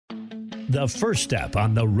The first step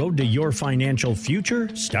on the road to your financial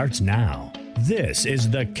future starts now. This is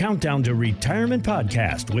the Countdown to Retirement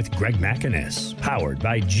podcast with Greg McInnes, powered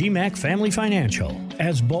by GMAC Family Financial.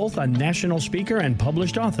 As both a national speaker and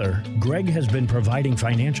published author, Greg has been providing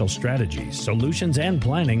financial strategies, solutions, and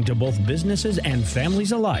planning to both businesses and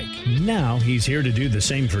families alike. Now he's here to do the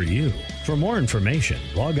same for you. For more information,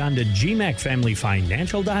 log on to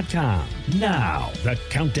gmacfamilyfinancial.com. Now, the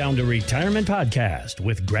Countdown to Retirement podcast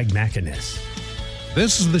with Greg McInnes.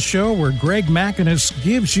 This is the show where Greg McInnes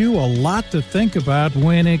gives you a lot to think about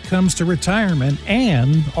when it comes to retirement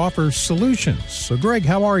and offers solutions. So, Greg,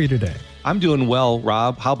 how are you today? I'm doing well,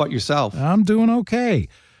 Rob. How about yourself? I'm doing okay.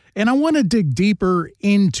 And I want to dig deeper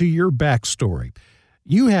into your backstory.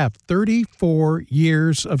 You have 34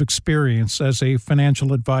 years of experience as a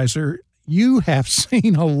financial advisor. You have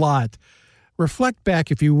seen a lot. Reflect back,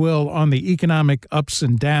 if you will, on the economic ups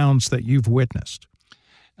and downs that you've witnessed.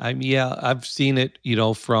 I've seen it,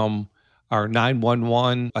 from our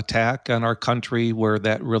 9/11 attack on our country, where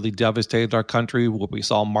that really devastated our country, where we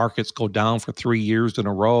saw markets go down for 3 years in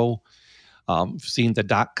a row. Seen the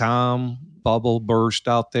dot-com bubble burst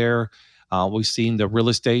out there. We've seen the real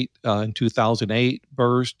estate in 2008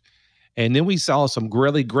 burst. And then we saw some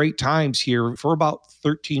really great times here for about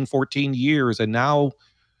 13, 14 years. And now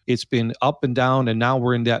it's been up and down. And now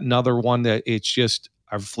we're in that another one that it's just,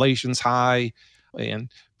 our inflation's high.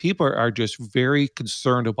 And people are just very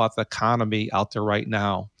concerned about the economy out there right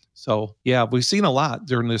now. So, yeah, we've seen a lot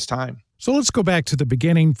during this time. So let's go back to the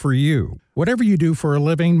beginning for you. Whatever you do for a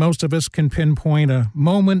living, most of us can pinpoint a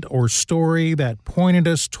moment or story that pointed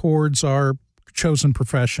us towards our chosen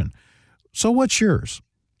profession. So what's yours?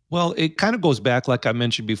 Well, it kind of goes back, like I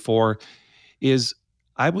mentioned before, is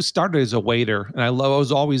I was started as a waiter, and I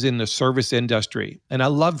was always in the service industry. And I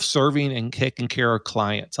love serving and taking care of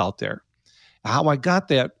clients out there. How I got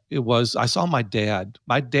that, it was, I saw my dad.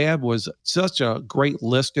 My dad was such a great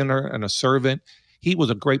listener and a servant. He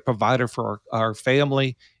was a great provider for our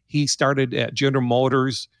family. He started at General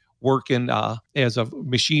Motors working as a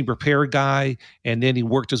machine repair guy, and then he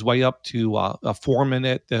worked his way up to a foreman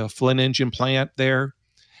at the Flint engine plant there.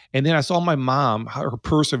 And then I saw my mom, her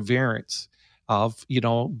perseverance of,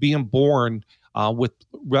 being born with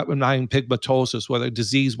retinitis pigmentosus, with a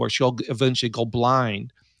disease where she'll eventually go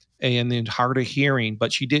blind, and then hard of hearing,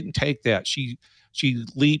 but she didn't take that. She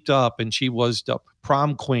leaped up, and she was the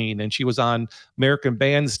prom queen, and she was on American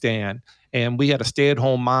Bandstand, and we had a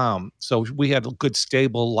stay-at-home mom. So we had a good,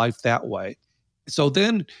 stable life that way. So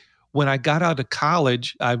then when I got out of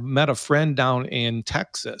college, I met a friend down in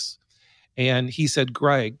Texas, and he said,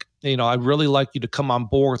 Greg, I'd really like you to come on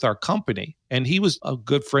board with our company. And he was a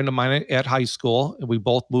good friend of mine at high school, and we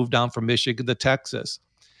both moved down from Michigan to Texas.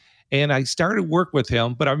 And I started work with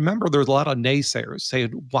him, but I remember there was a lot of naysayers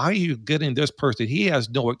saying, why are you getting this person? He has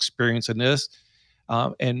no experience in this.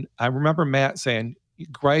 And I remember Matt saying,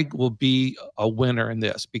 Greg will be a winner in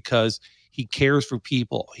this because he cares for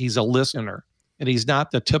people. He's a listener, and he's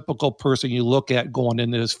not the typical person you look at going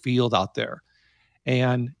into this field out there.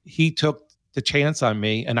 And he took the chance on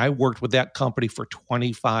me, and I worked with that company for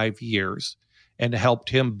 25 years and helped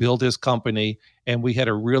him build his company. And we had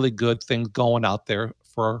a really good thing going out there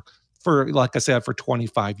for like I said, for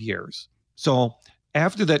 25 years. So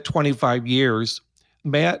after that 25 years,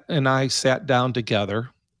 Matt and I sat down together,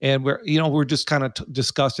 and we're just kind of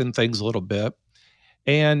discussing things a little bit.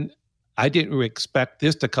 And I didn't really expect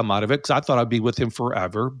this to come out of it because I thought I'd be with him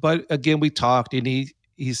forever. But again, we talked, and he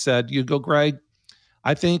said, Greg,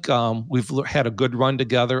 I think we've had a good run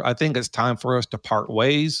together. I think it's time for us to part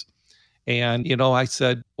ways. And, I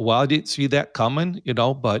said, well, I didn't see that coming,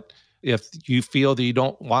 but if you feel that you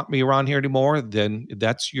don't want me around here anymore, then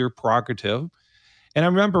that's your prerogative. And I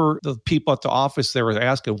remember the people at the office, they were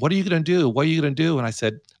asking, what are you going to do? What are you going to do? And I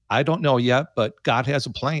said, I don't know yet, but God has a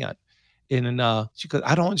plan. And she goes,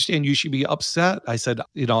 I don't understand. You should be upset. I said,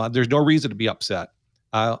 there's no reason to be upset.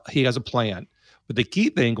 He has a plan. But the key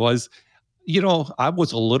thing was, I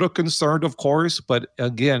was a little concerned, of course, but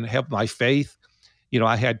again, have my faith.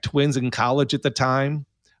 I had twins in college at the time,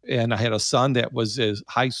 and I had a son that was a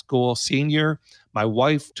high school senior. My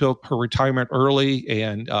wife took her retirement early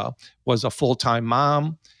and was a full-time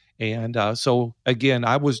mom. And so again,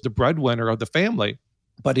 I was the breadwinner of the family.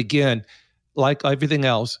 But again, like everything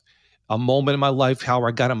else, a moment in my life, how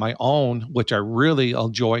I got on my own, which I really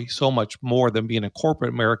enjoy so much more than being in corporate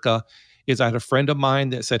America, is I had a friend of mine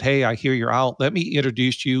that said, hey, I hear you're out. Let me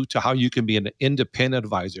introduce you to how you can be an independent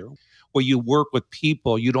advisor, where you work with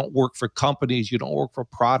people. You don't work for companies. You don't work for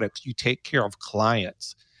products. You take care of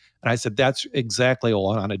clients. And I said, that's exactly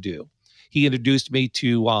what I want to do. He introduced me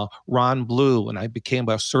to Ron Blue, and I became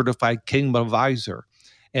a certified Kingdom advisor,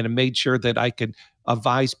 and it made sure that I could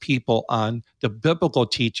advise people on the biblical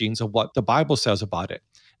teachings of what the Bible says about it.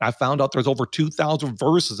 I found out there's over 2,000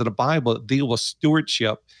 verses in the Bible that deal with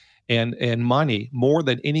stewardship and money more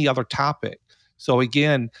than any other topic. So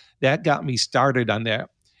again, that got me started on that.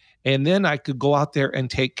 And then I could go out there and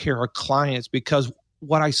take care of clients, because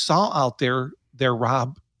what I saw out there,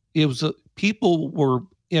 Rob, it was people were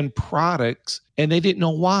in products and they didn't know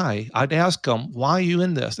why. I'd ask them, why are you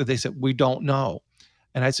in this? And they said, we don't know.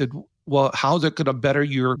 And I said, well, how's it going to better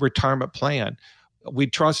your retirement plan? We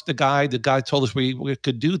trust the guy. The guy told us we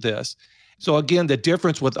could do this. So again, the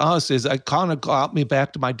difference with us is I kind of got me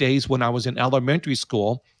back to my days when I was in elementary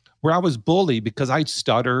school, where I was bullied because I'd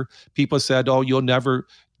stutter. People said, oh, you'll never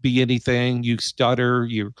be anything. You stutter.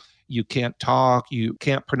 You can't talk. You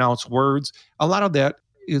can't pronounce words. A lot of that,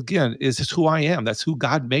 again, is who I am. That's who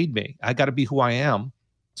God made me. I got to be who I am.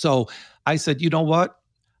 So I said, you know what?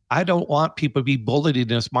 I don't want people to be bullied in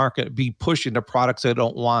this market, be pushing the products they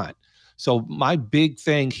don't want. So my big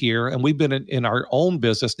thing here, and we've been in our own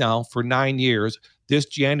business now for 9 years. This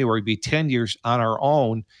January will be 10 years on our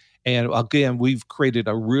own. And again, we've created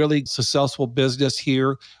a really successful business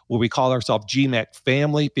here where we call ourselves GMAC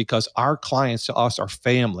Family, because our clients to us are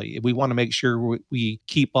family. We want to make sure we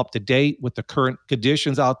keep up to date with the current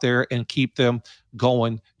conditions out there and keep them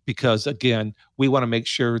going, because again, we want to make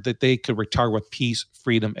sure that they could retire with peace,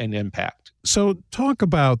 freedom, and impact. So talk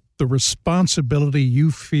about the responsibility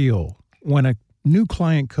you feel when a new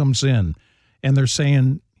client comes in and they're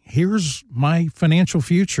saying, here's my financial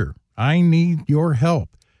future. I need your help.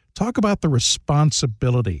 Talk about the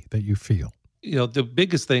responsibility that you feel. You know, the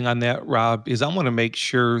biggest thing on that, Rob, is I want to make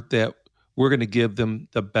sure that we're going to give them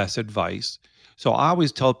the best advice. So I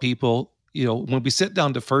always tell people, you know, when we sit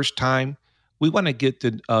down the first time, we want to get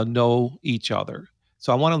to know each other.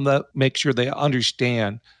 So I want to make sure they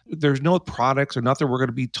understand there's no products or nothing we're going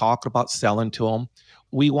to be talking about selling to them.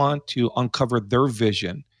 We want to uncover their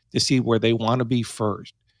vision to see where they want to be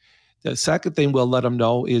first. The second thing we'll let them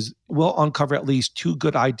know is we'll uncover at least 2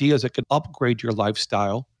 good ideas that can upgrade your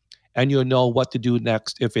lifestyle, and you'll know what to do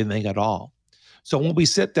next, if anything at all. So when we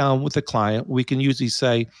sit down with the client, we can usually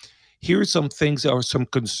say, here's some things or some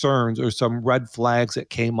concerns or some red flags that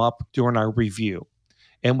came up during our review.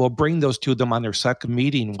 And we'll bring those to them on their second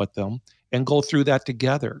meeting with them and go through that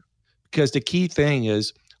together. Because the key thing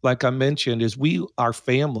is, like I mentioned, is we are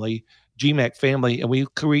family, GMAC Family, and we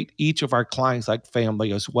treat each of our clients like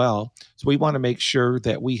family as well. So we want to make sure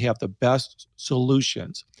that we have the best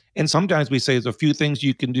solutions. And sometimes we say there's a few things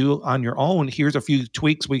you can do on your own. Here's a few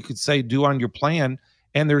tweaks we could say do on your plan.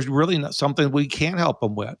 And there's really not something we can't help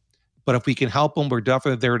them with. But if we can help them, we're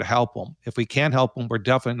definitely there to help them. If we can't help them, we're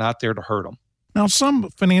definitely not there to hurt them. Now, some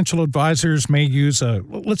financial advisors may use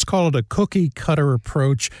let's call it a cookie cutter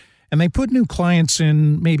approach, and they put new clients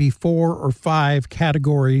in maybe 4 or 5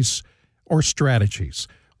 categories or strategies.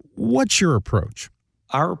 What's your approach?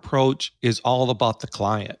 Our approach is all about the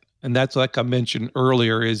client. And that's, like I mentioned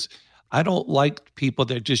earlier, is I don't like people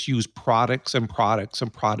that just use products and products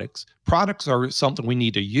and products. Products are something we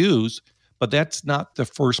need to use, but that's not the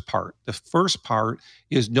first part. The first part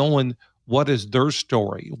is knowing what is their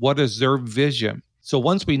story, what is their vision. So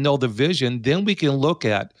once we know the vision, then we can look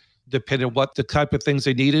at, depending on what the type of things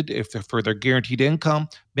they needed, if they're for their guaranteed income,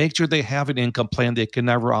 make sure they have an income plan they can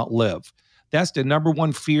never outlive. That's the number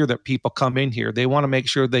one fear that people come in here. They want to make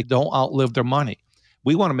sure they don't outlive their money.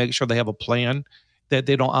 We want to make sure they have a plan that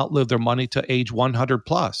they don't outlive their money to age 100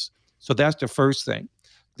 plus. So that's the first thing.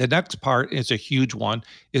 The next part is a huge one,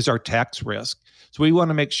 is our tax risk. So we want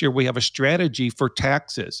to make sure we have a strategy for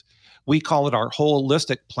taxes. We call it our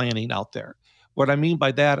holistic planning out there. What I mean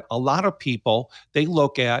by that, a lot of people, they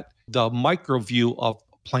look at the micro view of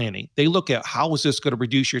planning. They look at how is this going to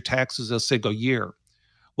reduce your taxes a single year.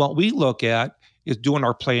 What we look at is doing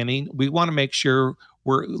our planning. We want to make sure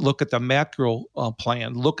look at the macro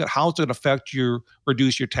plan. Look at how it's going to affect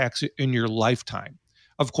reduce your tax in your lifetime.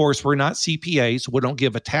 Of course, we're not CPAs, so we don't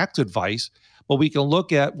give a tax advice, but we can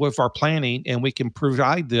look at with our planning and we can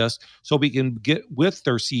provide this so we can get with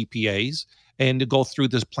their CPAs and to go through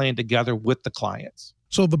this plan together with the clients.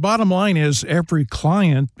 So the bottom line is every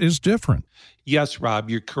client is different. Yes, Rob,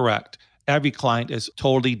 you're correct. Every client is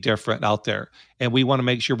totally different out there, and we want to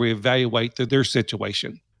make sure we evaluate their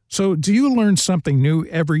situation. So do you learn something new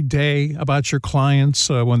every day about your clients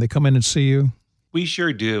when they come in and see you? We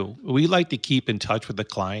sure do. We like to keep in touch with the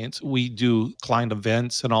clients. We do client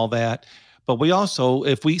events and all that. But we also,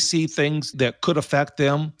 if we see things that could affect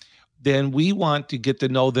them, then we want to get to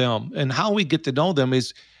know them. And how we get to know them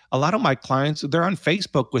is A lot of my clients, they're on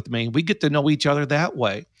Facebook with me. We get to know each other that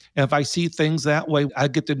way. And if I see things that way, I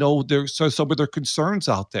get to know some of their concerns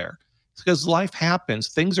out there. Because life happens.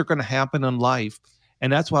 Things are going to happen in life.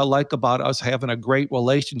 And that's what I like about us having a great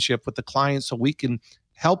relationship with the clients so we can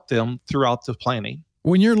help them throughout the planning.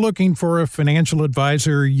 When you're looking for a financial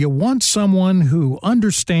advisor, you want someone who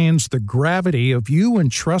understands the gravity of you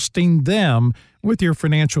entrusting them with your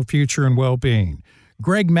financial future and well-being.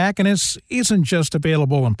 Greg Macinus isn't just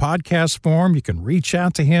available in podcast form. You can reach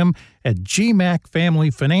out to him at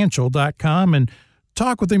gmacfamilyfinancial.com and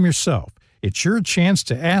talk with him yourself. It's your chance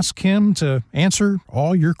to ask him to answer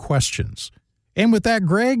all your questions. And with that,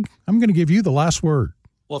 Greg, I'm going to give you the last word.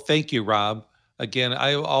 Well, thank you, Rob. Again,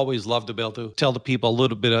 I always love to be able to tell the people a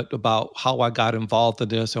little bit about how I got involved in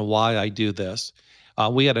this and why I do this.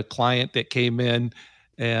 We had a client that came in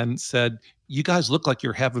and said, "You guys look like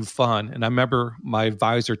you're having fun." And I remember my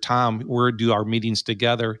advisor, Tom, we do our meetings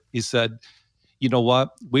together. He said, "You know what?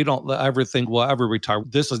 We don't ever think we'll ever retire.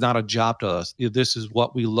 This is not a job to us. This is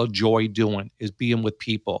what we enjoy doing, is being with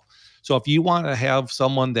people." So if you want to have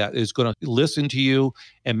someone that is going to listen to you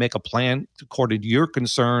and make a plan according to your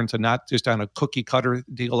concerns and not just on a cookie cutter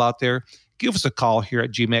deal out there, give us a call here at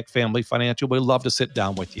GMAC Family Financial. We'd love to sit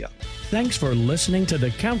down with you. Thanks for listening to the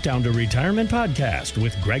Countdown to Retirement podcast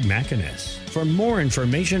with Greg Macinus. For more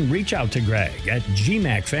information, reach out to Greg at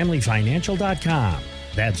gmacfamilyfinancial.com.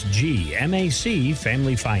 That's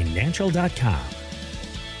gmacfamilyfinancial.com.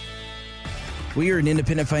 We are an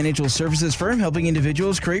independent financial services firm helping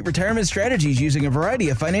individuals create retirement strategies using a variety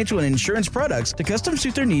of financial and insurance products to custom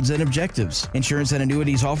suit their needs and objectives. Insurance and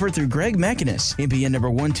annuities offered through Greg Macinus, NPN number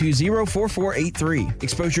 1204483.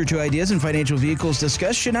 Exposure to ideas and financial vehicles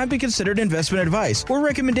discussed should not be considered investment advice or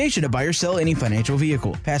recommendation to buy or sell any financial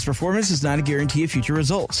vehicle. Past performance is not a guarantee of future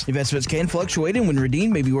results. Investments can fluctuate and when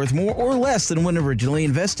redeemed may be worth more or less than when originally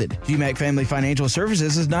invested. GMAC Family Financial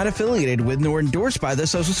Services is not affiliated with nor endorsed by the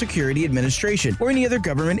Social Security Administration or any other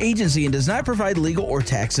government agency and does not provide legal or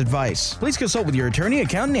tax advice. Please consult with your attorney,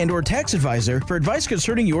 accountant, and or tax advisor for advice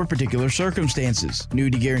concerning your particular circumstances.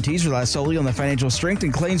 Annuity guarantees rely solely on the financial strength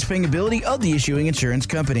and claims paying ability of the issuing insurance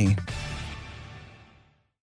company.